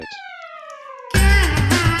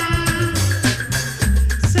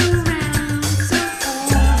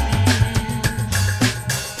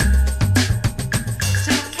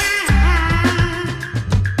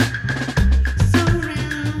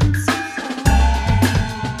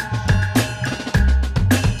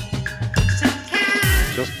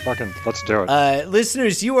Fucking, let's do it.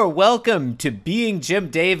 Listeners, you are welcome to Being Jim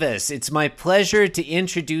Davis. It's my pleasure to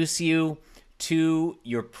introduce you to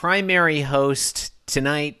your primary host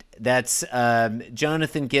tonight. That's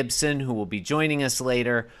Jonathan Gibson, who will be joining us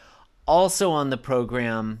later. Also on the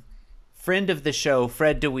program, friend of the show,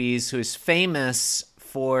 Fred DeWeese, who is famous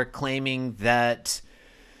for claiming that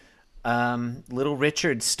Little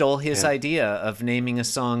Richard stole his idea of naming a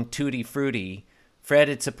song Tutti Frutti. Fred,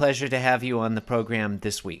 it's a pleasure to have you on the program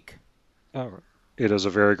this week. It is a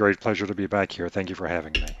very great pleasure to be back here. Thank you for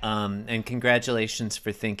having me. And congratulations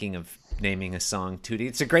for thinking of naming a song Tutti.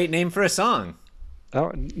 It's a great name for a song.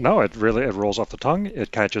 Oh, no, it rolls off the tongue.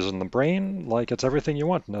 It catches in the brain like it's everything you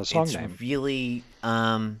want in a song name. It's really,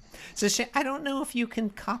 it's a shame. I don't know if you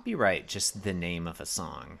can copyright just the name of a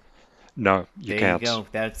song. No, you can't. There you go.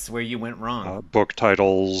 That's where you went wrong. Book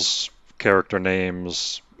titles, character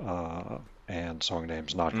names, and song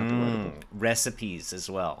names not copyrightable. Recipes as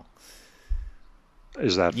well.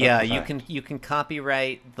 Is that you can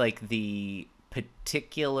copyright like the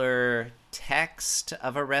particular text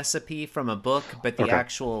of a recipe from a book, but the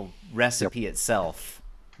actual recipe itself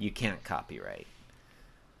you can't copyright.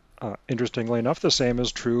 Interestingly enough, the same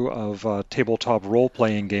is true of tabletop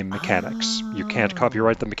role-playing game mechanics. You can't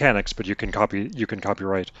copyright the mechanics, but you can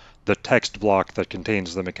copyright the text block that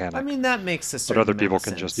contains the mechanic. I mean, that makes a certain But other people amount of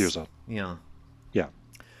can sense. just use it. Yeah. Yeah.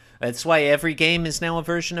 That's why every game is now a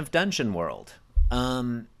version of Dungeon World.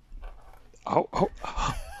 Dungeon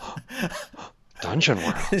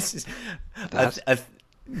World. This is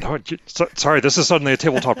Sorry, this is suddenly a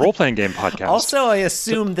tabletop role-playing game podcast. Also, I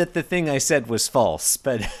assume that the thing I said was false,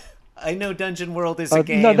 but I know Dungeon World is a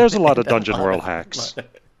game. No, there's a lot of Dungeon World hacks.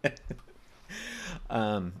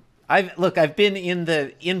 I've been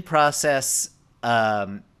in process,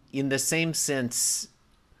 in the same sense.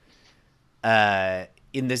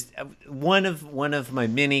 In this, one of my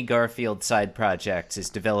mini Garfield side projects is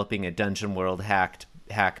developing a Dungeon World hack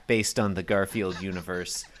based on the Garfield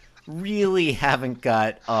universe. Really haven't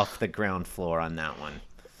got off the ground floor on that one.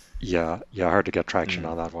 Yeah, hard to get traction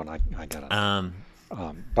on that one. I get it.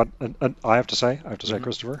 But I have to say,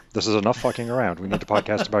 Christopher, this is enough fucking around. We need to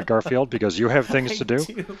podcast about Garfield because you have things to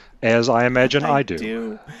do, as I imagine I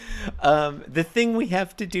do. The thing we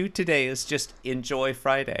have to do today is just enjoy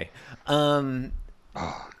Friday. My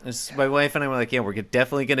wife and I were like, yeah, we're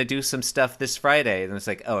definitely going to do some stuff this Friday. And it's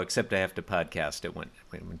like, oh, except I have to podcast at 1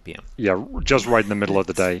 p.m. Yeah, just right in the middle of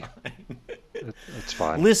the day. It's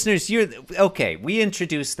fine. Listeners, okay, we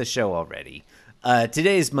introduced the show already.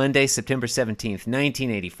 Today is Monday, September 17th,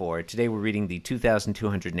 1984. Today we're reading the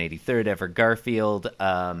 2283rd ever Garfield.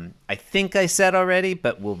 I think I said already,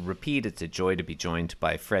 but we'll repeat. It's a joy to be joined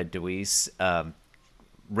by Fred DeWeese,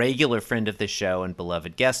 regular friend of the show and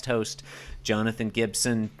beloved guest host. Jonathan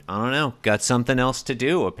Gibson, I don't know, got something else to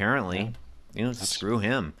do, apparently. Screw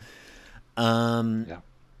him.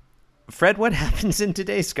 Fred, what happens in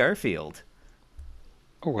today's Garfield?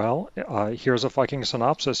 Well, here's a fucking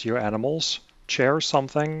synopsis, you animals. Chair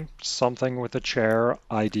something with a chair,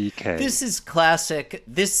 IDK. This is classic.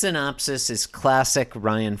 This synopsis is classic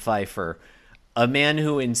Ryan Pfeiffer, a man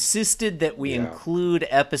who insisted that we include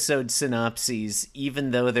episode synopses even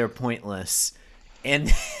though they're pointless.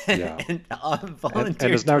 And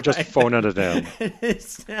is now just phoning it in.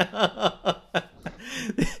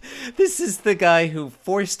 This is the guy who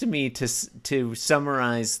forced me to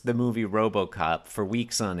summarize the movie RoboCop for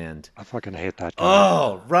weeks on end. I fucking hate that guy.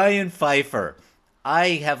 Oh, Ryan Pfeiffer. I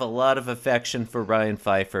have a lot of affection for Ryan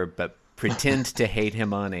Pfeiffer, but pretend to hate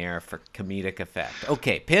him on air for comedic effect.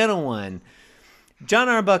 Okay, panel 1. John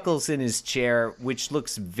Arbuckle's in his chair, which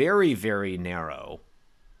looks very, very narrow.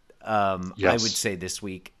 Yes. I would say this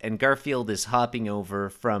week. And Garfield is hopping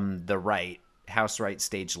over from the right, house right,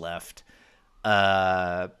 stage left,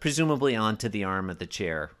 presumably onto the arm of the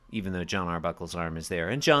chair, even though John Arbuckle's arm is there.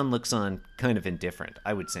 And John looks on kind of indifferent.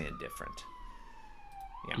 I would say indifferent.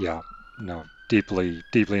 Yeah, no, deeply,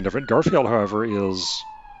 deeply indifferent. Garfield, however, he's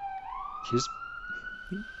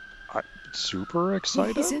super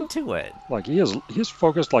excited. He's into it. Like he's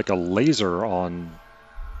focused like a laser on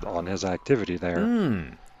his activity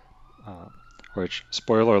there. Which,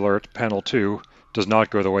 spoiler alert, panel 2 does not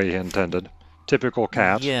go the way he intended. Typical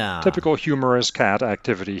cat. Yeah. Typical humorous cat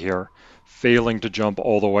activity here. Failing to jump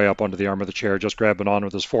all the way up onto the arm of the chair, just grabbing on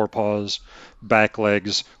with his forepaws, back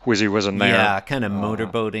legs, whizzing there. Yeah, kind of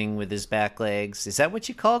motorboating with his back legs. Is that what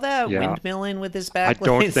you call that? Yeah. Windmilling with his back legs? I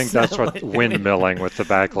don't think that's what windmilling with the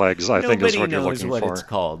back legs, I think is what you're looking for. Nobody knows what it's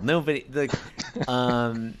called. Nobody.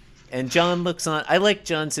 And John looks on. I like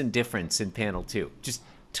John's indifference in panel 2. Just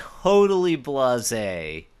totally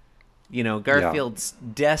blasé. You know, Garfield's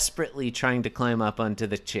desperately trying to climb up onto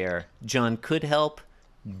the chair. John could help,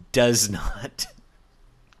 does not.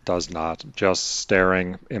 Does not. Just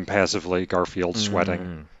staring impassively, Garfield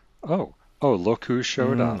sweating. Oh, look who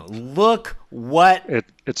showed up. Look what...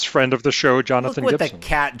 It's friend of the show, Jonathan Gibson. Look what the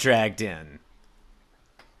cat dragged in.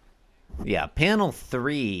 Yeah, panel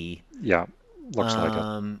 3. Yeah, looks like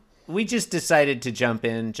it. We just decided to jump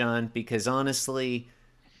in, John, because honestly...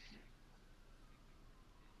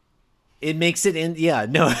 It makes it in... Yeah,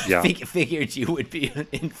 no, I figured you would be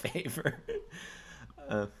in favor.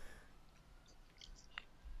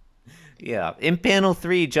 Yeah, in panel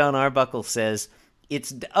 3, John Arbuckle says...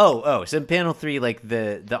 So in panel 3, like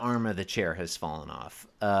the arm of the chair has fallen off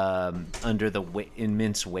under the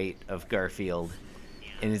immense weight of Garfield,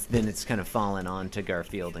 and then it's kind of fallen onto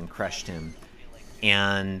Garfield and crushed him.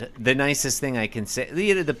 And the nicest thing I can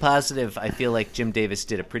say, the positive, I feel like Jim Davis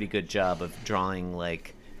did a pretty good job of drawing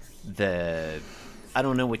like I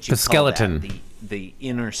don't know what you call skeleton, the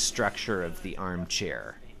inner structure of the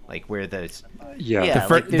armchair. Like where the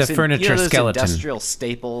furniture skeleton, industrial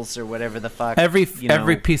staples or whatever the fuck. Every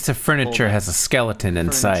piece of furniture has a skeleton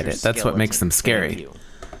inside it. That's what makes them scary.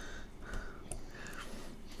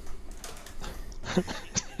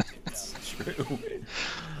 It's true.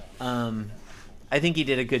 I think he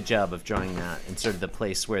did a good job of drawing that and sort of the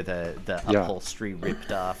place where the upholstery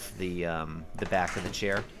ripped off the back of the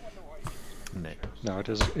chair. No, it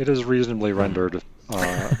is reasonably rendered.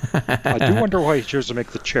 I do wonder why he chose to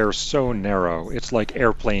make the chair so narrow. It's like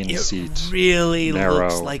airplane seat. It really narrow.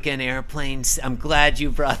 Looks like an airplane. I'm glad you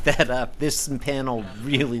brought that up. This panel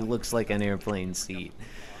really looks like an airplane seat.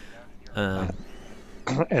 And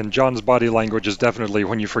John's body language is definitely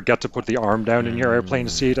when you forget to put the arm down in your airplane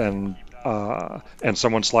seat and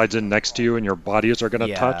someone slides in next to you and your bodies are going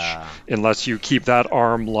to touch unless you keep that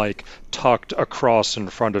arm like tucked across in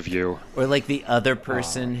front of you. Or like the other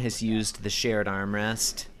person has used the shared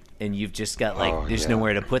armrest and you've just got like there's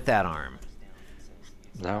nowhere to put that arm.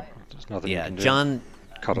 No, there's nothing you can do.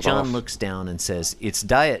 John looks down and says, "It's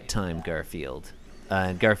diet time, Garfield."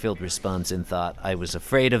 And Garfield responds in thought, "I was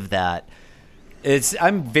afraid of that."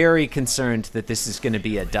 I'm very concerned that this is going to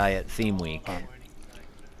be a diet theme week.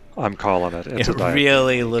 I'm calling it. It's a diet. It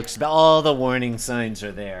really looks... All the warning signs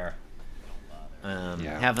are there.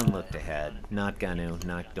 Haven't looked ahead. Not gonna.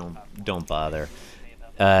 Don't bother.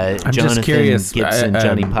 I'm Jonathan just curious. Gibson,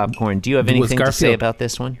 Johnny Popcorn. Do you have anything to say about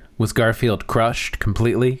this one? Was Garfield crushed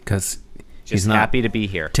completely? Because he's not happy to be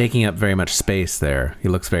here, taking up very much space there. He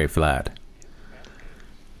looks very flat.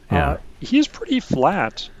 Yeah, he's pretty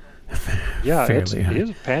flat. Yeah, he is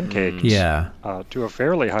pancaked. To a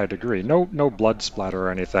fairly high degree. No blood splatter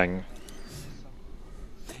or anything.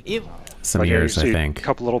 Some ears, I think. A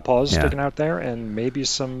couple little paws sticking out there, and maybe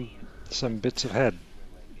some bits of head.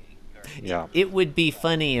 Yeah. It would be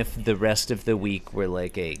funny if the rest of the week were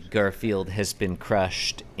like a Garfield has been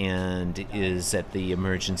crushed and is at the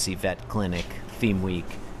emergency vet clinic theme week,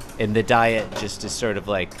 and the diet just is sort of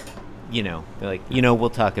like, we'll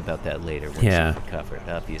talk about that later once you recover it.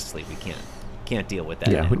 Obviously, we can't deal with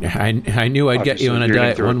that. Yeah, I knew I'd get you on a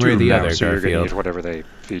diet one way or the other, so Garfield. You're going to eat whatever they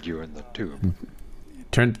feed you in the tube.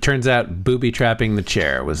 Turns out booby trapping the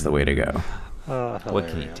chair was the way to go. What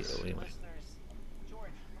can you do?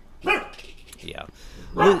 Yeah.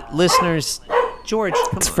 Listeners, George,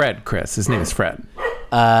 it's Fred, Chris. His name is Fred.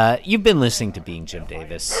 You've been listening to Being Jim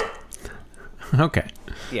Davis. Okay.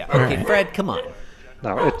 Yeah. Okay, right. Fred, come on.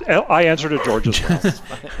 No, I answer to George as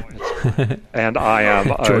well. And I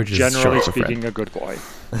am, generally speaking, a good boy.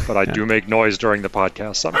 But I do make noise during the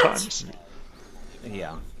podcast sometimes.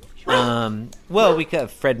 Yeah. Well, we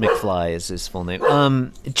got Fred McFly is his full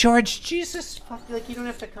name. George, Jesus, fuck, like you don't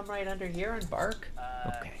have to come right under here and bark.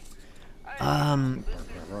 Okay.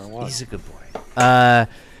 He's a good boy.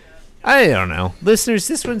 I don't know, listeners.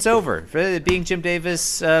 This one's over. For Being Jim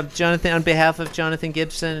Davis, Jonathan, on behalf of Jonathan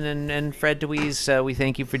Gibson and Fred Deweese, we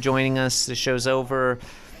thank you for joining us. The show's over.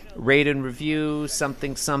 Rate and review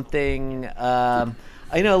something.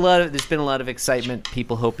 I know there's been a lot of excitement,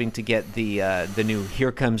 people hoping to get the new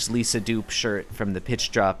Here Comes Lisa Dupe shirt from the Pitch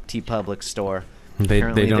Drop TeePublic store. They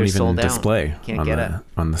don't even display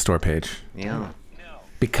on the store page. Yeah.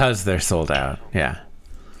 Because they're sold out. Yeah.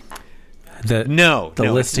 The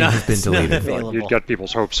listing has been deleted. You'd get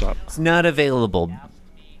people's hopes up. It's not available.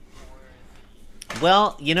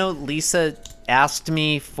 Well, Lisa asked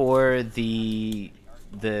me for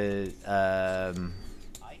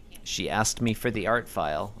she asked me for the art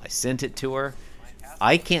file. I sent it to her.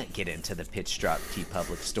 I can't get into the Pitch Drop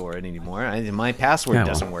TeePublic store anymore. My password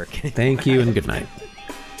doesn't work. Thank you and good night.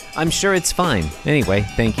 I'm sure it's fine. Anyway,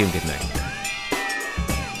 thank you and good night.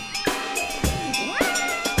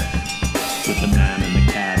 With the man and the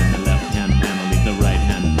cat in the left-hand panel, leave the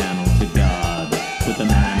right-hand panel to God. With the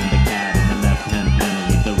man and the cat in the left-hand panel,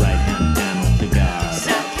 leave the right-hand panel to God.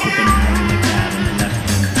 With the man and the cat in the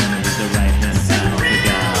left-hand panel, leave the right-hand panel to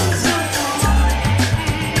God.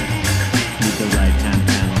 Leave the right-hand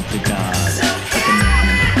panel to God. With the man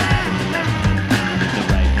and the cat in the left-hand panel, leave the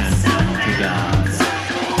right-hand panel to God.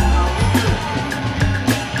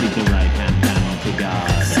 Leave the right-hand panel to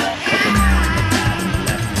God. With the man and the cat in the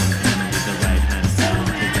left-hand panel, leave the right-hand panel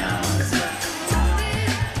to God.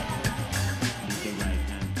 Leave the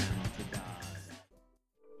right-hand panel to God.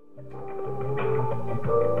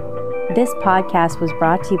 This podcast was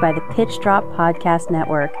brought to you by the Pitch Drop Podcast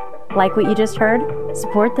Network. Like what you just heard?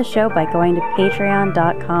 Support the show by going to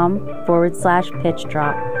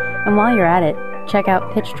patreon.com/pitchdrop. And while you're at it, check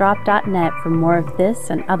out pitchdrop.net for more of this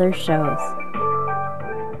and other shows.